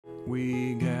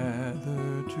We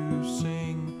gather to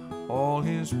sing all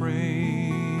his praises.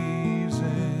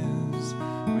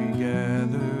 We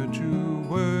gather to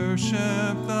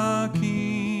worship the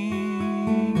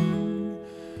King.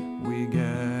 We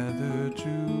gather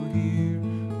to hear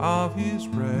of his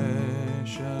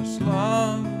precious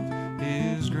love,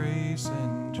 his grace,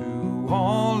 and to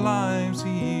all lives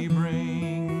he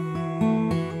brings.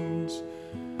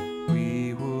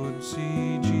 We would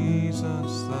see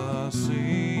Jesus the Savior.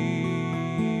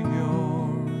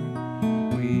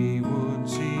 We would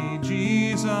see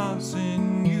Jesus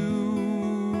in you.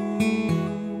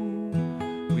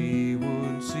 We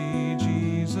would see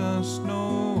Jesus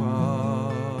no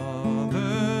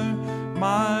other,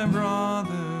 my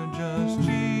brother, just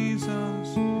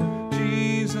Jesus,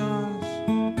 Jesus,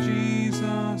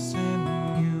 Jesus in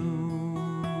you.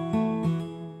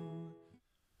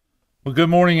 Well, good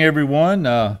morning, everyone.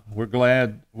 We're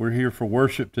glad we're here for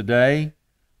worship today,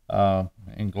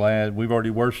 and glad we've already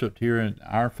worshiped here in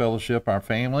our fellowship, our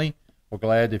family. We're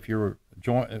glad if you're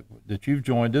that you've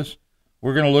joined us.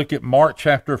 We're going to look at Mark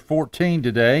chapter 14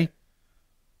 today.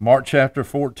 Mark chapter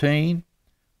 14,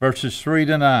 verses 3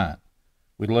 to 9.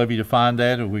 We'd love you to find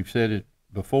that, as we've said it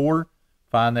before.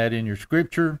 Find that in your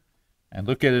scripture and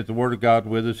look at it, the Word of God,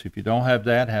 with us. If you don't have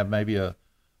that, have maybe a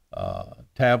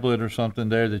tablet or something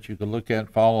there that you can look at and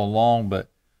follow along. But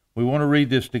we want to read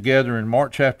this together in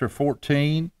Mark chapter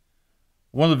 14.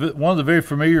 One of the very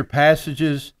familiar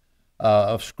passages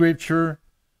of Scripture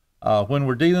when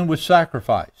we're dealing with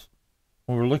sacrifice.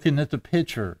 When we're looking at the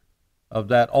picture of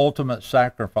that ultimate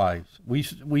sacrifice,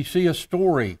 we see a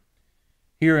story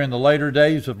here in the later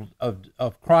days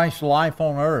of Christ's life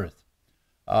on earth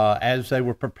as they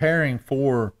were preparing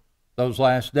for those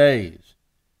last days,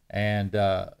 and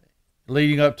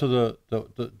leading up to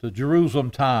the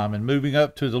Jerusalem time and moving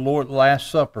up to the Last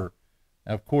Supper,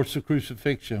 and of course the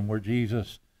crucifixion, where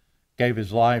Jesus gave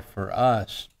his life for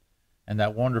us and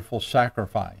that wonderful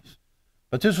sacrifice.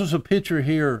 But this was a picture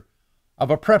here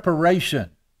of a preparation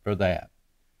for that,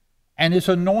 and it's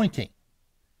anointing.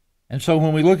 And so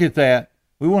when we look at that,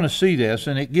 we want to see this,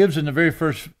 and it gives in the very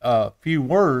first few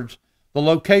words the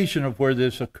location of where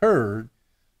this occurred.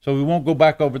 So we won't go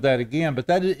back over that again, but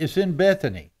it's in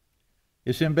Bethany.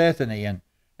 It's in Bethany, and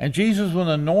Jesus was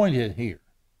anointed here.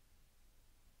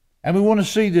 And we want to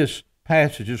see this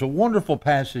passage. It's a wonderful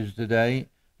passage today,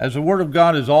 as the Word of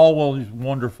God is always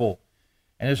wonderful.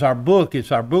 And it's our book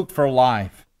for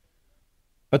life.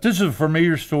 But this is a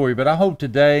familiar story, but I hope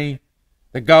today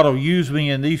that God will use me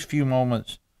in these few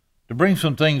moments to bring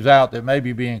some things out that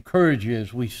maybe be encouraging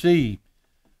as we see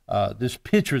this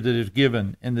picture that is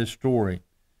given in this story.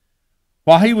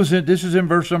 While he was in, this is in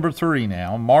verse number 3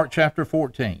 now, Mark chapter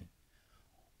 14.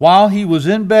 While he was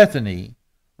in Bethany,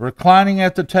 reclining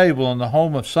at the table in the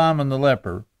home of Simon the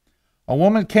leper, a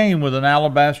woman came with an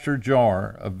alabaster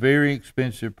jar of very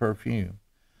expensive perfume,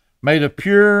 made of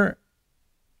pure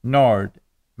nard.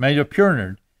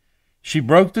 She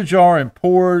broke the jar and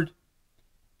poured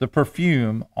the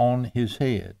perfume on his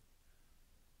head.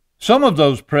 Some of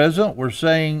those present were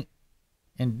saying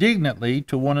indignantly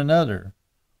to one another,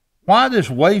 "Why this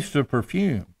waste of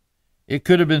perfume? It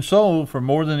could have been sold for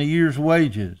more than a year's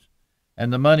wages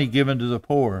and the money given to the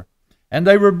poor." And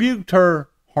they rebuked her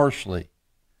harshly.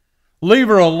 "Leave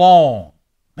her alone."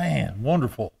 Man,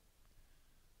 wonderful.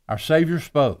 Our Savior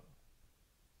spoke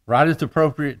right at the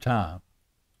appropriate time.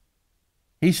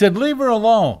 He said, "Leave her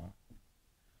alone.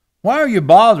 Why are you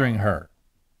bothering her?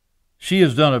 She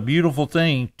has done a beautiful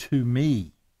thing to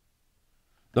me.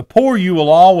 The poor you will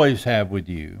always have with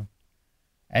you,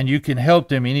 and you can help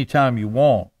them anytime you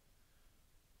want.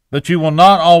 But you will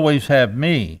not always have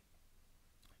me.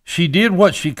 She did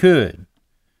what she could.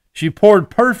 She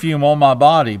poured perfume on my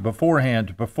body beforehand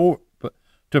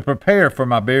to prepare for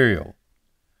my burial.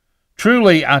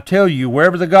 Truly, I tell you,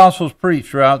 wherever the gospel is preached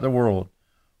throughout the world,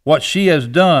 what she has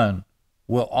done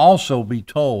will also be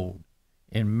told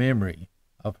in memory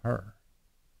of her."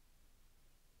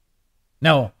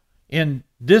 Now, in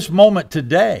this moment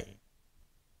today,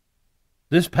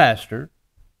 this pastor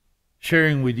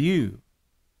sharing with you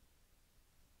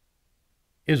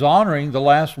is honoring the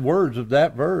last words of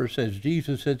that verse as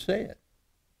Jesus had said.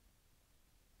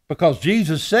 Because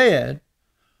Jesus said,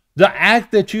 the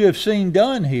act that you have seen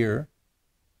done here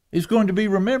is going to be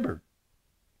remembered.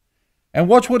 And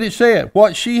watch what it said.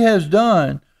 What she has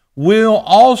done will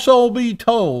also be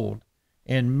told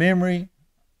in memory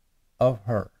of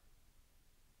her.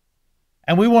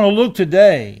 And we want to look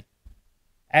today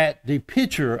at the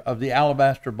picture of the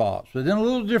alabaster box. But then a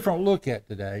little different look at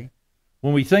today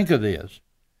when we think of this.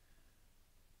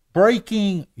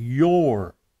 Breaking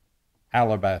your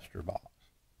alabaster box.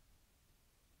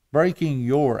 breaking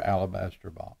your alabaster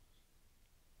box.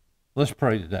 Let's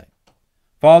pray today.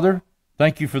 Father,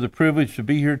 thank you for the privilege to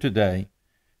be here today.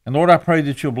 And Lord, I pray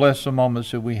that you'll bless the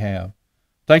moments that we have.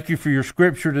 Thank you for your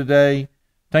scripture today.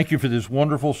 Thank you for this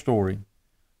wonderful story.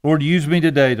 Lord, use me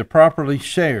today to properly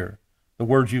share the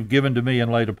words you've given to me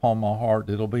and laid upon my heart.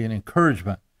 It'll be an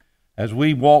encouragement as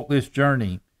we walk this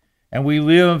journey and we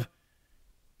live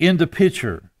in the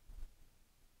picture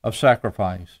of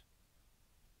sacrifice,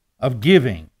 of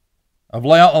giving, of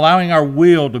allowing our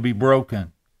will to be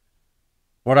broken.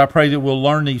 Lord, I pray that we'll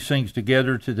learn these things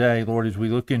together today, Lord, as we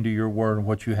look into your word and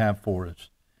what you have for us.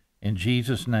 In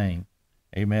Jesus' name,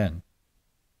 amen.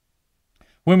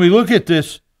 When we look at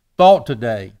this thought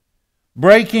today,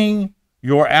 breaking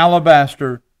your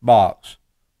alabaster box,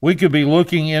 we could be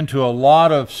looking into a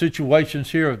lot of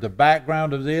situations here of the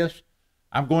background of this.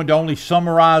 I'm going to only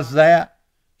summarize that.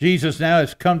 Jesus now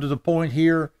has come to the point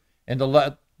here in the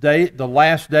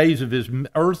last days of his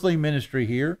earthly ministry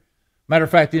here. Matter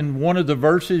of fact, in one of the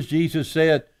verses, Jesus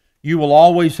said, you will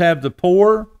always have the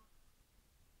poor,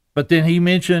 but then he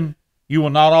mentioned, you will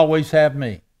not always have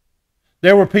me.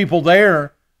 There were people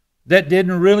there that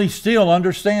didn't really still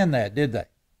understand that, did they?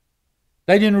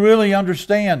 They didn't really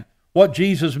understand what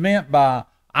Jesus meant by,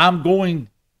 I'm going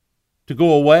to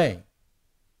go away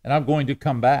and I'm going to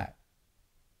come back.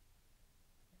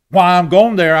 While I'm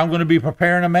going there, I'm going to be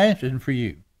preparing a mansion for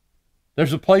you.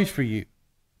 There's a place for you.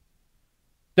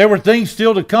 There were things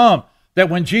still to come that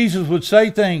when Jesus would say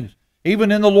things,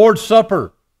 even in the Lord's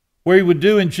Supper, where he would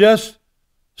do in just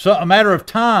a matter of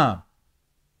time,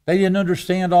 they didn't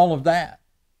understand all of that.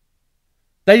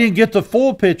 They didn't get the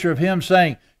full picture of him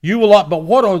saying, you will not, but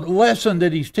what a lesson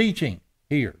that he's teaching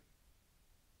here.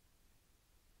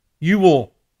 You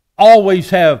will always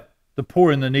have the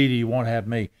poor and the needy, you won't have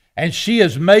me. And she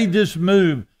has made this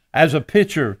move as a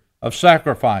picture of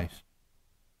sacrifice.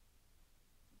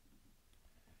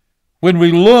 When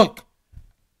we look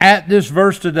at this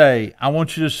verse today, I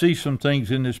want you to see some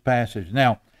things in this passage.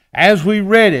 Now, as we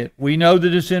read it, we know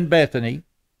that it's in Bethany.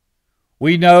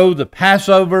 We know the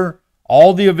Passover,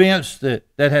 all the events that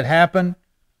had happened.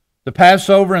 The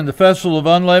Passover and the Festival of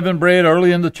Unleavened Bread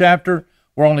early in the chapter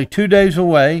were only 2 days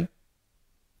away.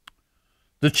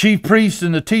 The chief priests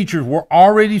and the teachers were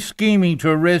already scheming to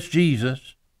arrest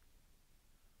Jesus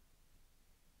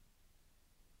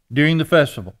during the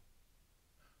festival.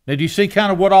 Now, do you see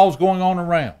kind of what all's going on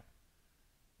around?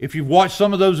 If you've watched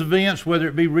some of those events, whether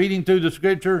it be reading through the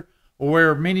scripture or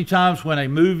where many times when a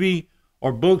movie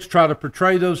or books try to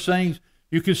portray those things,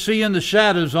 you can see in the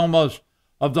shadows almost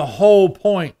of the whole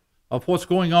point of what's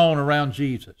going on around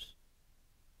Jesus.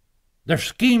 They're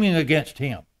scheming against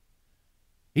him.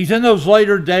 He's in those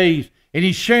later days and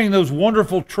he's sharing those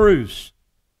wonderful truths.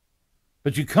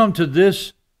 But you come to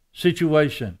this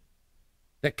situation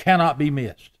that cannot be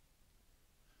missed.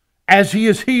 As he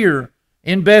is here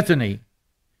in Bethany,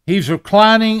 he's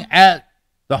reclining at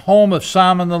the home of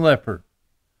Simon the leper.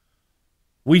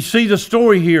 We see the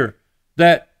story here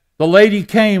that the lady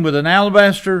came with an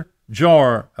alabaster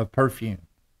jar of perfume.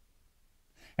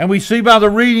 And we see by the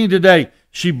reading today,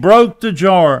 she broke the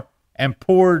jar and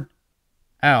poured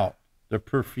out the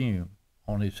perfume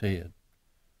on his head.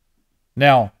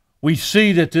 Now, we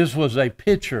see that this was a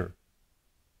picture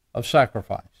of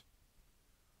sacrifice.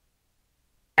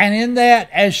 And in that,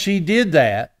 as she did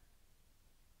that,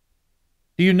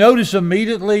 do you notice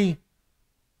immediately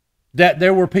that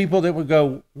there were people that would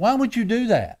go, why would you do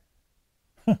that?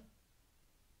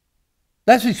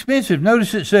 That's expensive.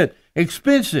 Notice it said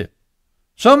expensive.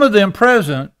 Some of them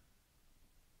present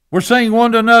were saying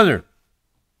one to another,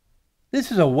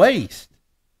 this is a waste.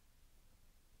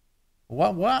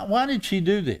 Why did she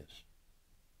do this?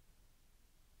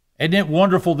 Isn't it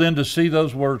wonderful then to see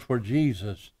those words where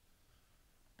Jesus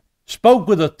spoke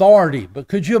with authority, but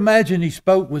could you imagine he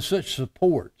spoke with such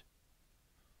support?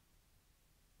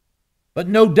 But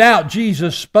no doubt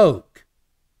Jesus spoke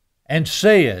and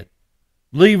said,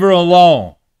 leave her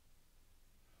alone.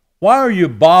 Why are you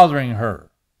bothering her?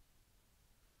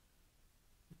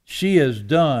 She has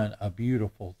done a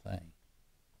beautiful thing.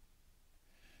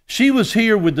 She was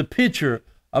here with the picture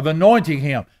of anointing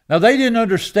him. Now, they didn't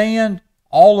understand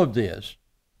all of this.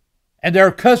 And there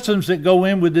are customs that go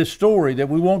in with this story that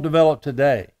we won't develop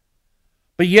today.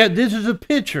 But yet this is a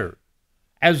picture.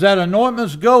 As that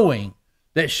anointment's going,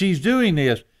 that she's doing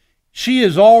this, she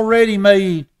has already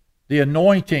made the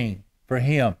anointing for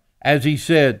him, as he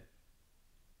said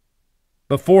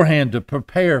beforehand, to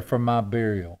prepare for my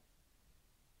burial.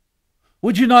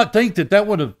 Would you not think that that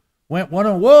would have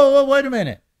whoa, wait a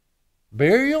minute.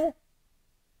 Burial?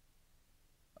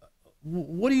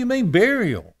 What do you mean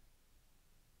burial?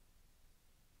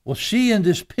 Well, she in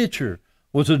this picture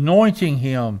was anointing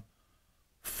him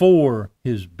for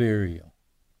his burial,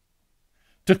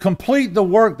 to complete the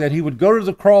work that he would go to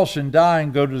the cross and die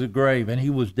and go to the grave, and he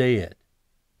was dead.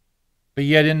 But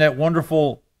yet in that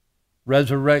wonderful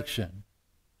resurrection,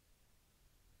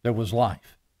 there was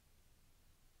life.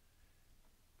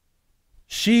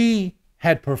 She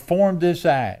had performed this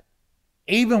act,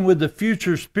 even with the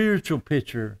future spiritual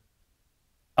picture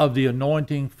of the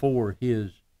anointing for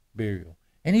his burial.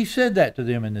 And he said that to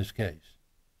them in this case.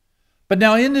 But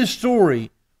now in this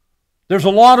story, there's a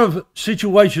lot of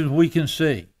situations we can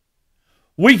see.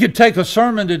 We could take a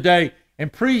sermon today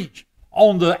and preach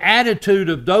on the attitude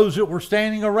of those that were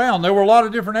standing around. There were a lot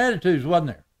of different attitudes, wasn't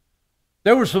there?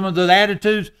 There were some of the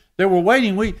attitudes that were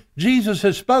waiting. Jesus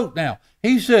has spoke now.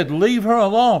 He said, leave her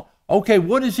alone. Okay,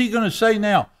 what is he going to say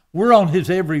now? We're on his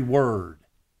every word.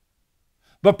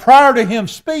 But prior to him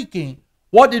speaking,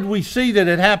 what did we see that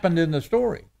had happened in the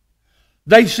story?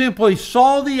 They simply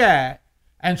saw the act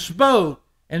and spoke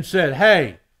and said,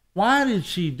 hey, why did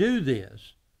she do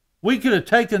this? We could have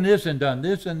taken this and done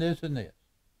this and this and this.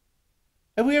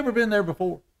 Have we ever been there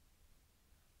before?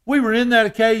 We were in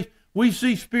that case. We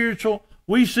see spiritual.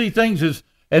 We see things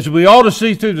as we ought to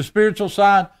see through the spiritual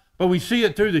side, but we see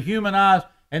it through the human eyes,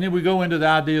 and then we go into the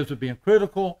ideas of being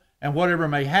critical and whatever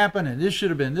may happen, and this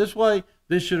should have been this way,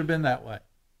 this should have been that way.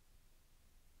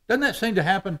 Doesn't that seem to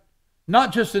happen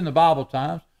not just in the Bible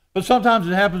times, but sometimes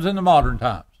it happens in the modern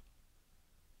times?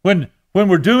 When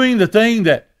we're doing the thing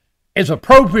that is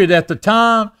appropriate at the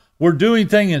time, we're doing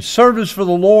things in service for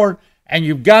the Lord, and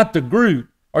you've got the group,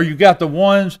 or you've got the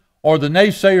ones, or the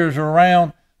naysayers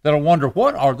around that'll wonder,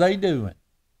 what are they doing?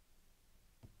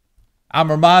 I'm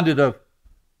reminded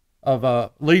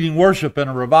of leading worship in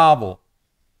a revival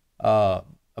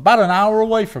about an hour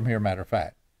away from here, matter of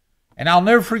fact. And I'll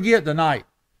never forget the night.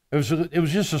 It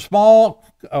was just a small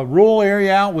rural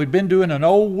area out. We'd been doing an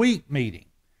old week meeting.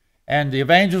 And the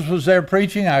evangelist was there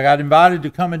preaching. I got invited to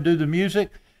come and do the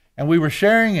music. And we were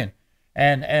sharing,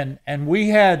 and we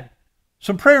had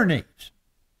some prayer needs.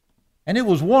 And it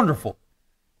was wonderful.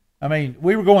 I mean,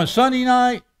 we were going Sunday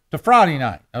night to Friday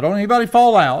night. Now, don't anybody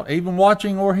fall out, even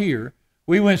watching or here.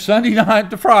 We went Sunday night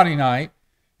to Friday night,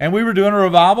 and we were doing a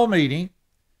revival meeting.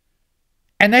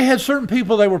 And they had certain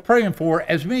people they were praying for,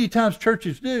 as many times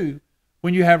churches do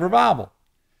when you have revival.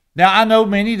 Now, I know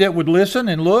many that would listen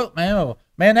and look,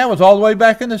 man, that was all the way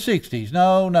back in the 60s.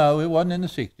 No, it wasn't in the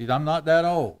 60s. I'm not that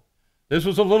old. This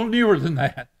was a little newer than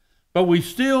that. But we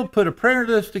still put a prayer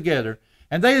list together,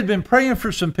 and they had been praying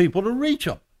for some people to reach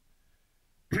them.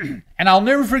 And I'll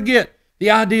never forget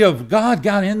the idea of God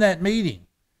got in that meeting.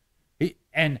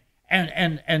 And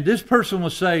this person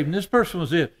was saved, and this person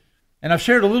was it. And I've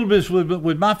shared a little bit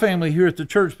with my family here at the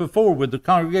church before, with the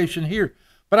congregation here.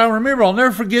 But I remember, I'll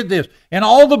never forget this. And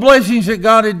all the blessings that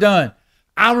God had done,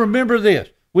 I remember this.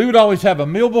 We would always have a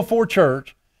meal before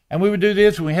church, and we would do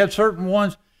this, and we had certain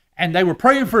ones, and they were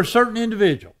praying for a certain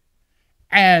individual.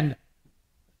 And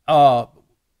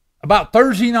about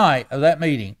Thursday night of that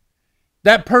meeting,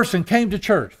 that person came to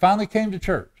church, finally came to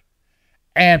church.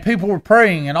 And people were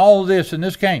praying and all of this, and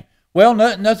this came. Well,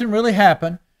 nothing really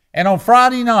happened. And on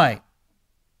Friday night,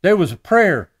 there was a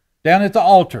prayer down at the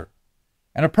altar.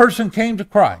 And a person came to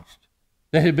Christ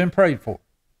that had been prayed for.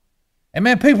 And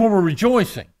man, people were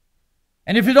rejoicing.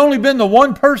 And if it had only been the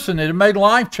one person that had made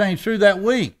life change through that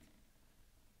week,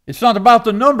 it's not about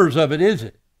the numbers of it, is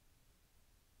it?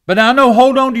 But now I know,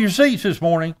 hold on to your seats this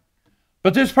morning.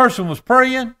 But this person was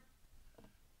praying.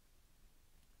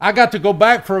 I got to go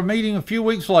back for a meeting a few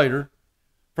weeks later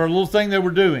for a little thing they were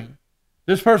doing.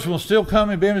 This person was still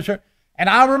coming, being in the church. And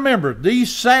I remember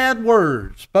these sad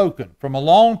words spoken from a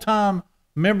long-time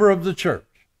member of the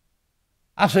church.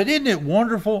 I said, isn't it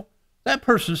wonderful? That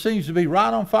person seems to be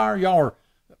right on fire. Y'all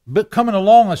are coming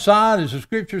along aside, as the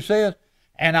scripture says.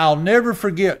 And I'll never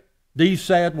forget these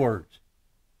sad words.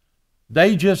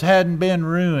 They just hadn't been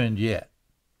ruined yet.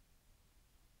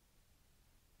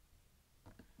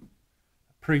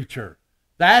 Preacher,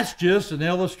 that's just an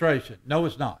illustration. No,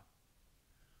 it's not.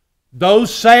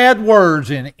 Those sad words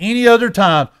in any other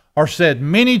time are said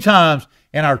many times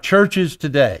in our churches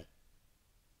today.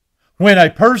 When a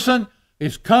person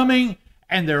is coming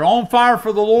and they're on fire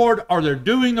for the Lord, or they're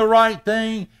doing the right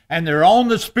thing and they're on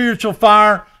the spiritual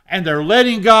fire and they're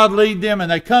letting God lead them,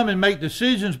 and they come and make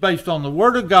decisions based on the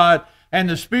Word of God and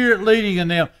the Spirit leading in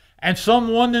them, and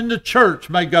someone in the church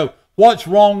may go, what's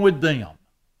wrong with them?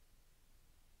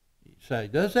 You say,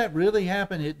 does that really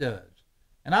happen? It does.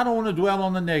 And I don't want to dwell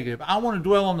on the negative. I want to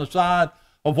dwell on the side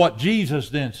of what Jesus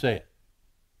then said.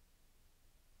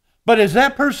 But as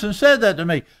that person said that to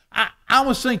me, I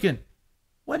was thinking,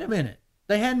 wait a minute.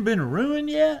 They hadn't been ruined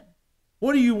yet?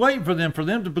 What are you waiting for them? For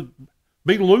them to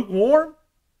be lukewarm?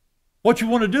 What you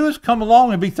want to do is come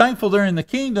along and be thankful they're in the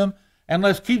kingdom, and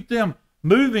let's keep them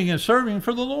moving and serving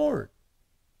for the Lord.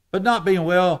 But not being,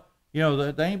 well, you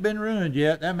know, they ain't been ruined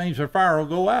yet. That means their fire will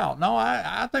go out. No,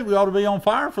 I think we ought to be on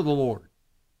fire for the Lord.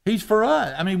 He's for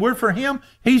us. I mean, we're for him.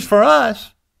 He's for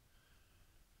us.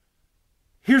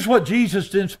 Here's what Jesus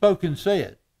then spoke and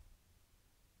said.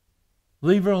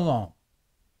 Leave her alone.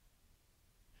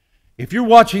 If you're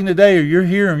watching today, or you're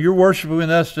here and you're worshiping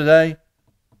with us today,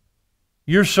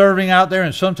 you're serving out there,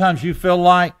 and sometimes you feel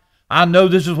like, I know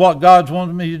this is what God's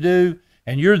wanted me to do,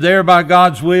 and you're there by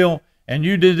God's will, and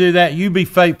you do that, you be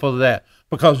faithful to that.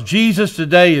 Because Jesus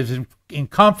today is in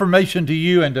confirmation to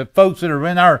you and to folks that are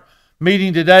in our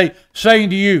meeting today, saying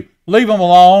to you, leave them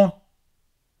alone.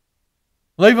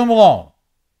 Leave them alone.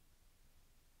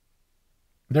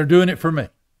 They're doing it for me.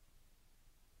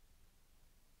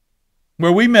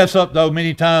 Where we mess up, though,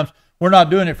 many times, we're not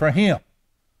doing it for him.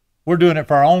 We're doing it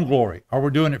for our own glory, or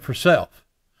we're doing it for self.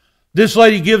 This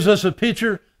lady gives us a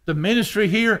picture. The ministry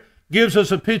here gives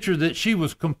us a picture that she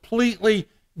was completely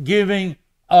giving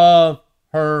of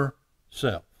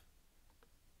herself.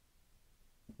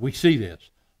 We see this.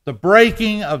 The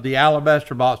breaking of the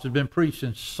alabaster box has been preached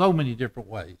in so many different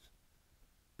ways.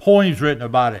 Poems written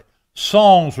about it.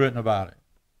 Songs written about it.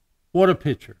 What a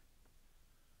picture.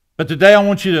 But today I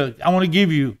want to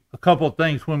give you a couple of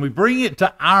things. When we bring it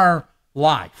to our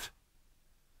life,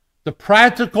 the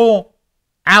practical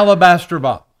alabaster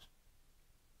box.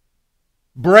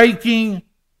 Breaking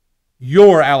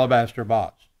your alabaster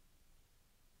box.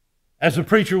 As a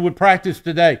preacher would practice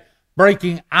today,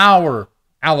 breaking our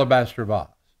alabaster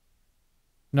box.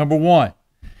 Number one,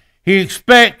 he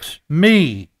expects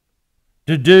me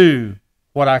to do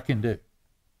what I can do.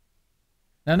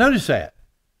 Now notice that.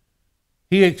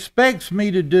 He expects me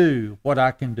to do what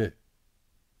I can do.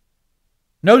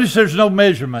 Notice there's no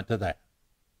measurement to that.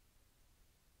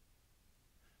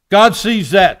 God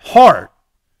sees that heart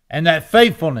and that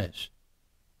faithfulness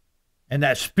and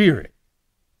that spirit.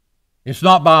 It's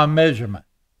not by a measurement.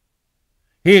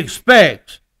 He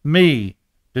expects me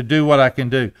to do what I can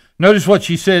do. Notice what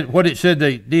she said, what it said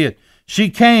they did. She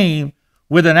came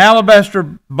with an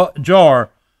alabaster jar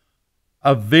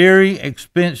of very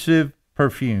expensive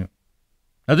perfume.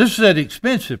 Now this is an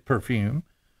expensive perfume.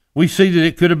 We see that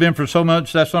it could have been for so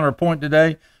much. That's not our point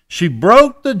today. She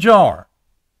broke the jar.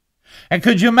 And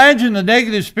could you imagine the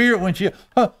negative spirit when she,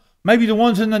 maybe the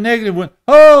ones in the negative went,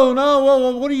 oh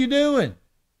no, what are you doing?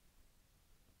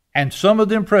 And some of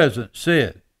them present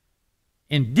said,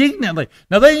 indignantly.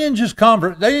 Now they didn't just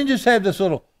convert. They didn't just have this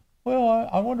little, well,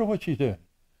 I wonder what she's doing.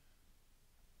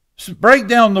 So break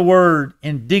down the word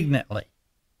indignantly.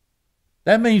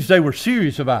 That means they were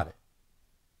serious about it.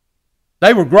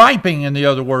 They were griping, in the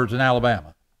other words, in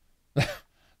Alabama.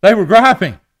 They were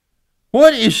griping.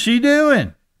 What is she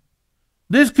doing?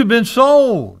 This could have been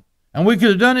sold, and we could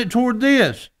have done it toward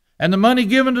this, and the money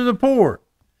given to the poor.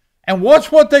 And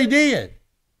watch what they did.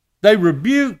 They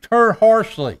rebuked her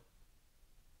harshly.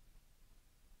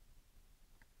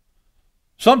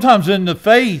 Sometimes in the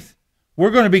faith, we're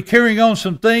going to be carrying on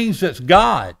some things that's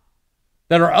God,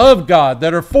 that are of God,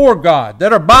 that are for God,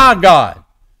 that are by God.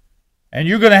 And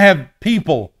you're going to have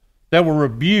people that will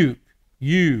rebuke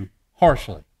you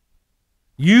harshly.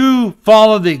 You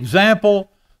follow the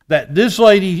example that this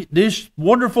lady, this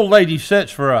wonderful lady sets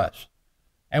for us.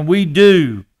 And we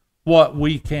do what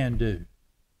we can do.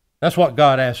 That's what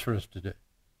God asks for us to do.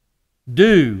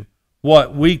 Do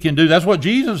what we can do. That's what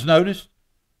Jesus noticed.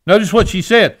 Notice what she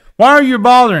said. Why are you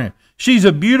bothering him? She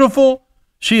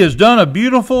has done a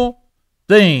beautiful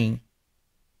thing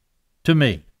to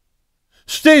me.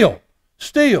 Still,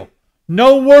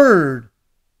 no word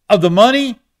of the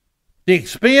money, the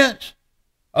expense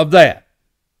of that.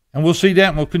 And we'll see that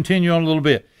and we'll continue on a little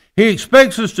bit. He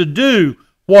expects us to do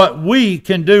what we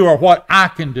can do or what I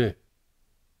can do.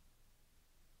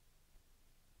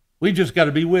 We just got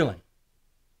to be willing.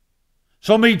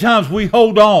 So many times we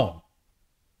hold on.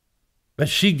 But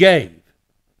she gave.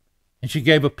 And she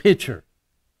gave a picture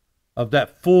of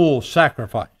that full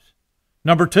sacrifice.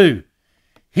 Number two,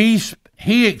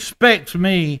 he expects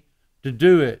me to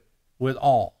do it with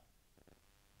all.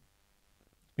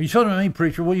 You told me,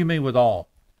 preacher, what do you mean with all?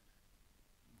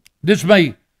 This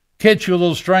may catch you a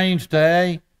little strange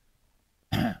today.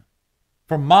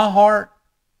 From my heart,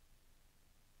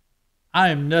 I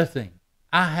am nothing.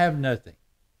 I have nothing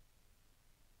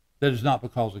that is not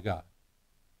because of God.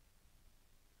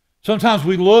 Sometimes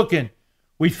we look and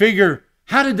we figure,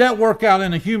 how did that work out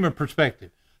in a human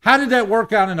perspective? How did that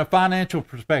work out in a financial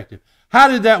perspective? How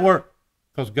did that work?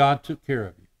 Because God took care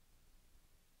of you.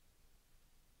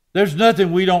 There's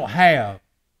nothing we don't have.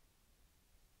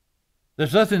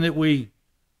 There's nothing that we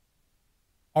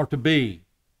are to be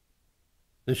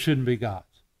that shouldn't be God's.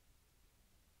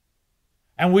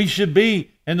 And we should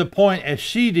be in the point, as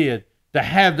she did, to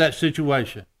have that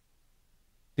situation,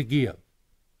 to give.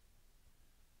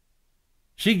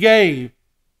 She gave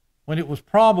when it was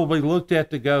probably looked at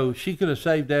to go, she could have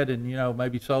saved that and,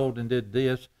 maybe sold and did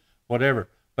this, whatever.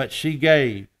 But she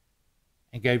gave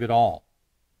and gave it all.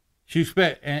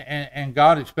 And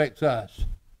God expects us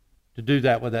to do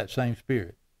that with that same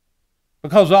spirit.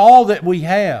 Because all that we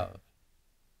have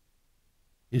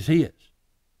is His.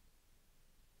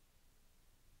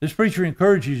 This preacher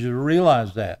encourages you to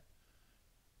realize that.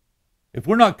 If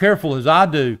we're not careful, as I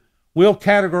do, we'll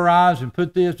categorize and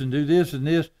put this and do this and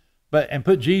this, and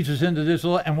put Jesus into this.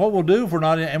 And what we'll do if we're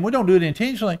not, and we don't do it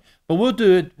intentionally, but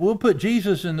we'll put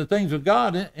Jesus and the things of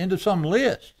God into some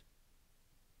list.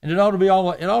 And it ought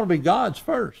to be God's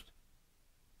first.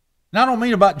 And I don't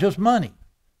mean about just money.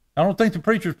 I don't think the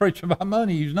preacher's preaching about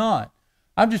money. He's not.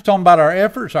 I'm just talking about our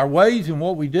efforts, our ways, and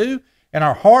what we do, and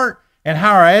our heart, and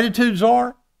how our attitudes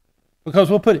are. Because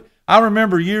we'll put it. I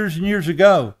remember years and years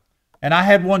ago, and I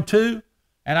had one too,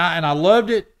 and I loved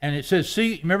it. And it says,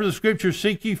 remember the scripture,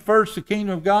 seek ye first the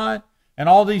kingdom of God, and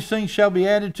all these things shall be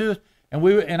added to us.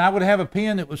 And I would have a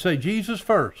pen that would say Jesus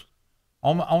first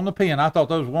on the pen. I thought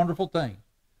those were wonderful things.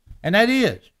 And that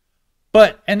is.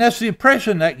 And that's the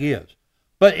impression that gives.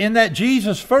 But in that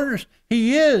Jesus first,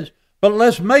 He is. But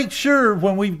let's make sure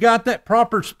when we've got that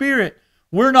proper spirit,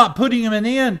 we're not putting Him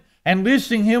in and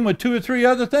listing Him with 2 or 3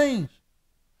 other things.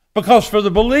 Because for the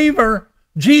believer,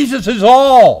 Jesus is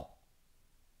all.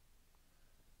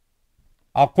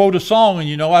 I'll quote a song,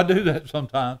 and I do that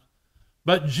sometimes.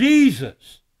 But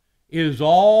Jesus is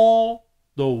all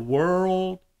the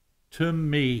world to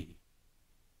me.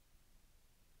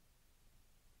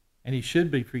 And He should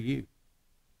be for you.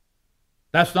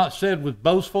 That's not said with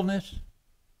boastfulness.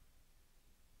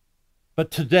 But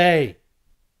today,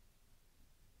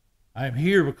 I am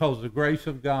here because of the grace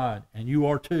of God, and you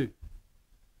are too.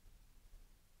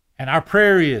 And our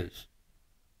prayer is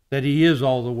that He is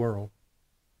all the world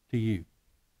to you.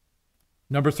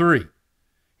 Number 3,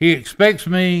 He expects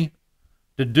me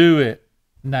to do it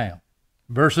now.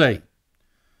 Verse 8.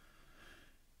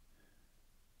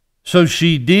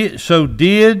 She did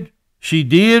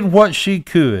what she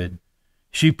could.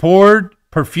 She poured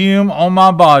perfume on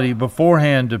my body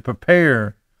beforehand to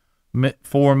prepare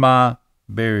for my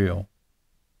burial.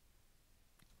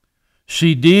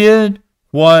 She did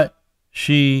what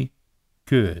she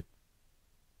could.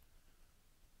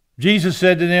 Jesus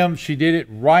said to them, she did it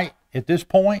right at this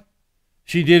point.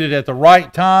 She did it at the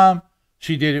right time.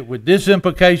 She did it with this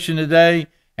implication today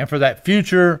and for that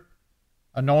future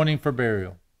anointing for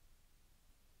burial.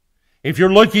 If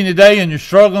you're looking today and you're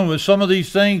struggling with some of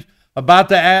these things about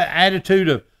the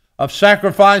attitude of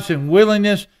sacrifice and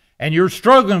willingness, and you're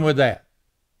struggling with that,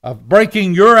 of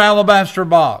breaking your alabaster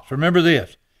box, remember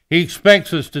this. He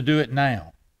expects us to do it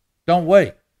now. Don't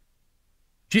wait.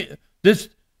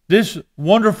 This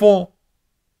wonderful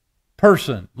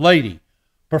person, lady,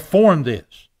 performed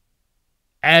this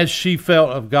as she felt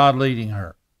of God leading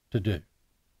her to do.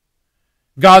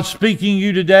 God's speaking to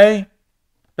you today.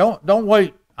 Don't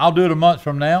wait. I'll do it a month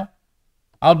from now.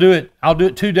 I'll do it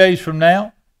 2 days from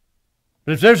now.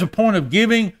 But if there's a point of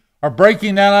giving or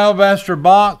breaking that alabaster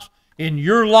box in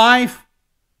your life,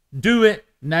 do it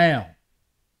now.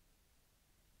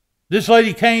 This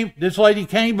lady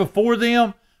came before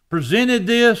them, presented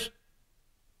this,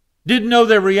 didn't know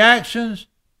their reactions,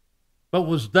 but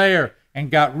was there and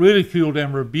got ridiculed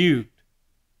and rebuked.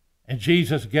 And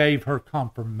Jesus gave her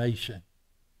confirmation.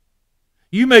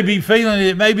 You may be feeling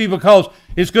it may be because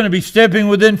it's going to be stepping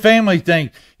within family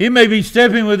things. It may be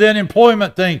stepping within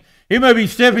employment things. It may be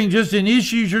stepping just in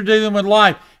issues you're dealing with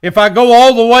life. If I go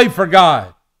all the way for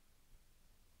God,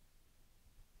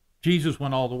 Jesus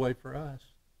went all the way for us.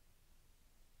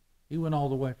 He went all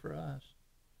the way for us.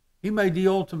 He made the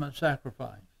ultimate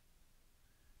sacrifice.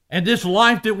 And this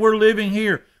life that we're living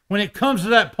here, when it comes to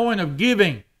that point of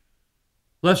giving,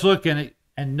 let's look at it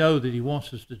and know that He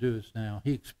wants us to do this now.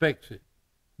 He expects it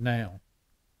now.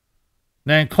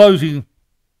 Now, in closing,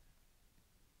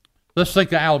 let's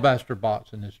think of alabaster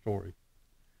box in this story.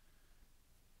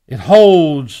 It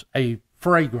holds a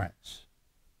fragrance.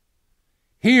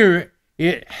 Here,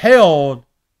 it held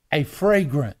a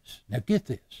fragrance. Now, get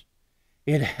this.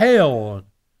 It held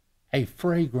a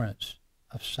fragrance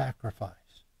of sacrifice.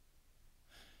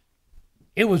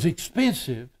 It was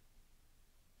expensive.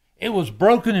 It was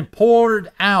broken and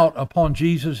poured out upon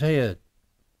Jesus' head.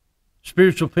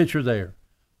 Spiritual picture there.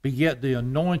 But yet the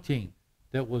anointing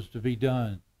that was to be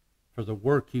done for the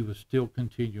work he was still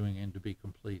continuing and to be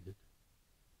completed.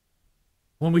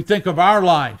 When we think of our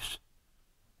lives,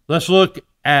 let's look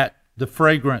at the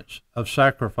fragrance of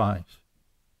sacrifice.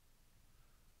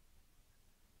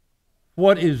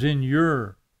 What is in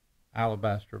your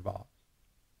alabaster box?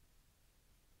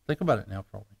 Think about it now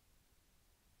for me.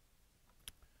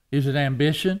 Is it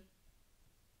ambition?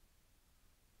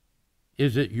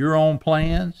 Is it your own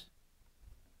plans?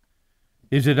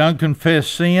 Is it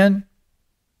unconfessed sin?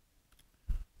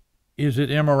 Is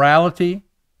it immorality?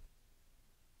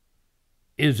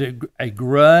 Is it a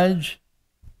grudge?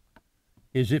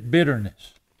 Is it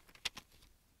bitterness?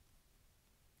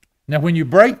 Now, when you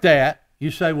break that,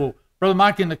 you say, well, Brother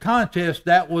Mike, in the contest,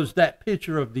 that was that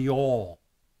picture of the oil.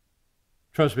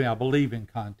 Trust me, I believe in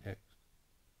context.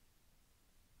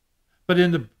 But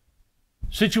in the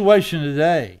situation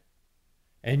today,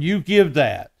 and you give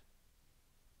that,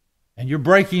 and you're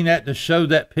breaking that to show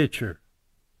that picture,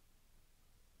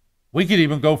 we could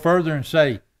even go further and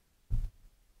say,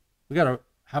 how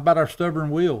about our stubborn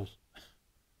wills?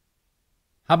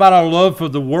 How about our love for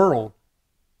the world?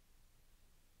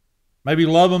 Maybe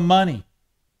love of money,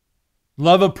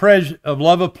 love of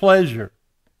pleasure.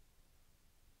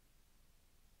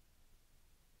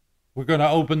 We're going to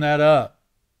open that up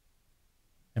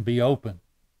and be open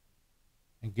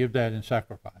and give that in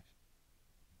sacrifice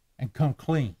and come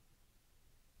clean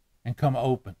and come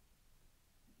open.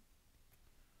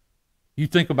 You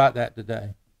think about that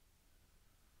today.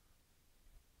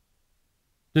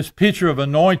 This picture of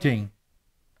anointing,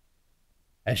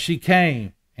 as she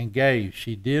came and gave,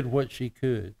 she did what she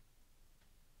could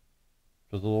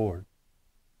for the Lord.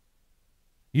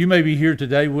 You may be here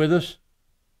today with us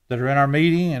that are in our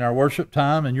meeting and our worship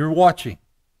time, and you're watching.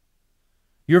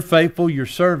 You're faithful, you're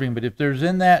serving, but if there's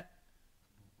in that,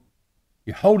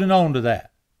 you're holding on to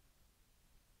that.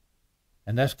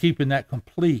 And that's keeping that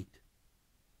complete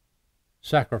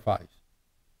sacrifice.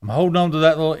 I'm holding on to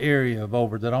that little area of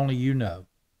over that only you know.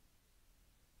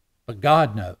 But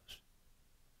God knows.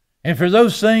 And for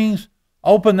those things,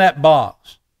 open that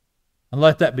box and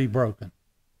let that be broken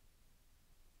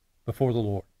before the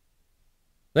Lord.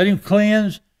 Let Him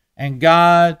cleanse and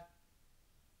guide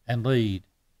and lead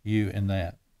you in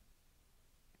that.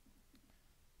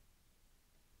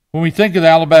 When we think of the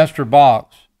alabaster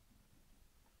box,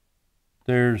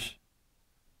 there's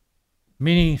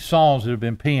many songs that have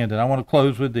been penned, and I want to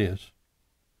close with this.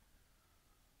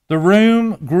 The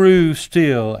room grew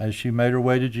still as she made her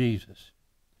way to Jesus.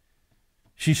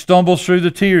 She stumbles through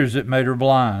the tears that made her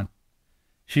blind.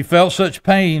 She felt such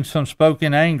pain, some spoke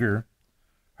in anger,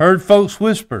 heard folks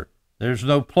whisper, there's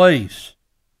no place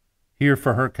here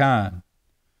for her kind.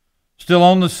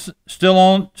 Still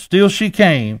she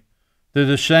came through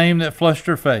the shame that flushed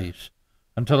her face,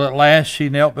 until at last she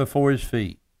knelt before His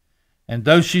feet. And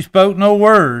though she spoke no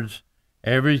words,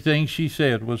 everything she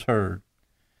said was heard,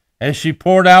 as she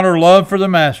poured out her love for the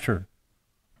Master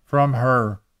from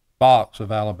her box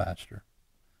of alabaster.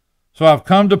 So I've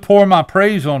come to pour my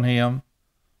praise on Him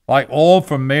like oil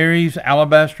from Mary's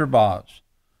alabaster box.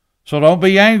 So don't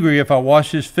be angry if I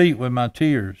wash His feet with my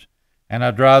tears and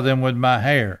I dry them with my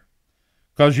hair.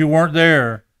 Because you weren't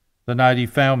there the night He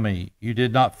found me. You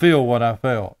did not feel what I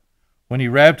felt. When He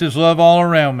wrapped His love all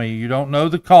around me, you don't know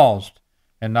the cost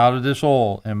and not of this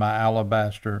oil in my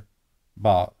alabaster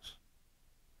box.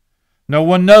 No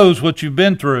one knows what you've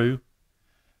been through.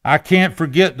 I can't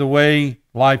forget the way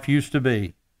life used to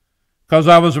be, because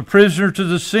I was a prisoner to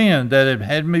the sin that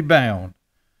had me bound,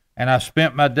 and I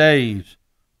spent my days,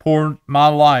 poured my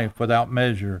life without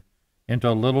measure into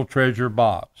a little treasure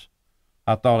box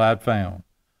I thought I'd found,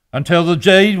 until the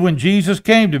day when Jesus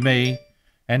came to me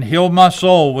and healed my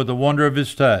soul with the wonder of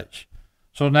His touch.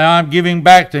 So now I'm giving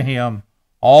back to Him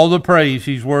all the praise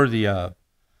He's worthy of.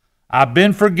 I've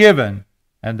been forgiven,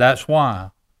 and that's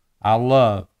why I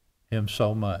love Him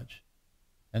so much.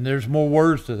 And there's more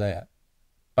words to that.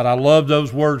 But I love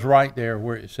those words right there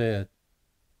where it said,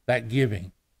 that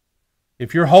giving.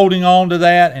 If you're holding on to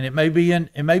that, and it may be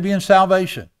in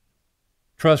salvation,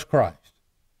 trust Christ.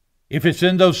 If it's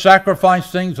in those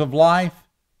sacrifice things of life,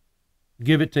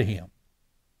 give it to Him.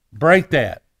 Break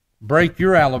that. Break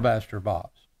your alabaster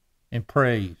box in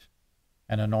praise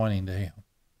and anointing to Him.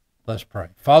 Let's pray.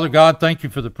 Father God, thank You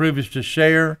for the privilege to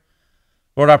share.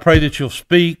 Lord, I pray that You'll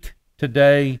speak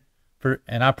today,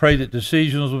 and I pray that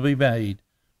decisions will be made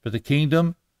for the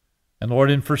kingdom and, Lord,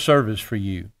 and for service for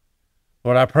You.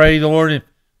 Lord, I pray, Lord, if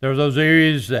there are those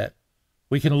areas that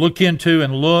we can look into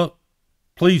and look,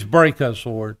 please break us,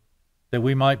 Lord, that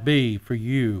we might be for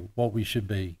You what we should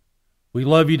be. We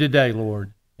love You today,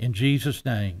 Lord. In Jesus'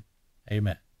 name,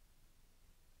 amen.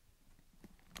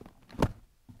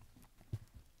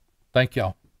 Thank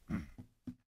y'all.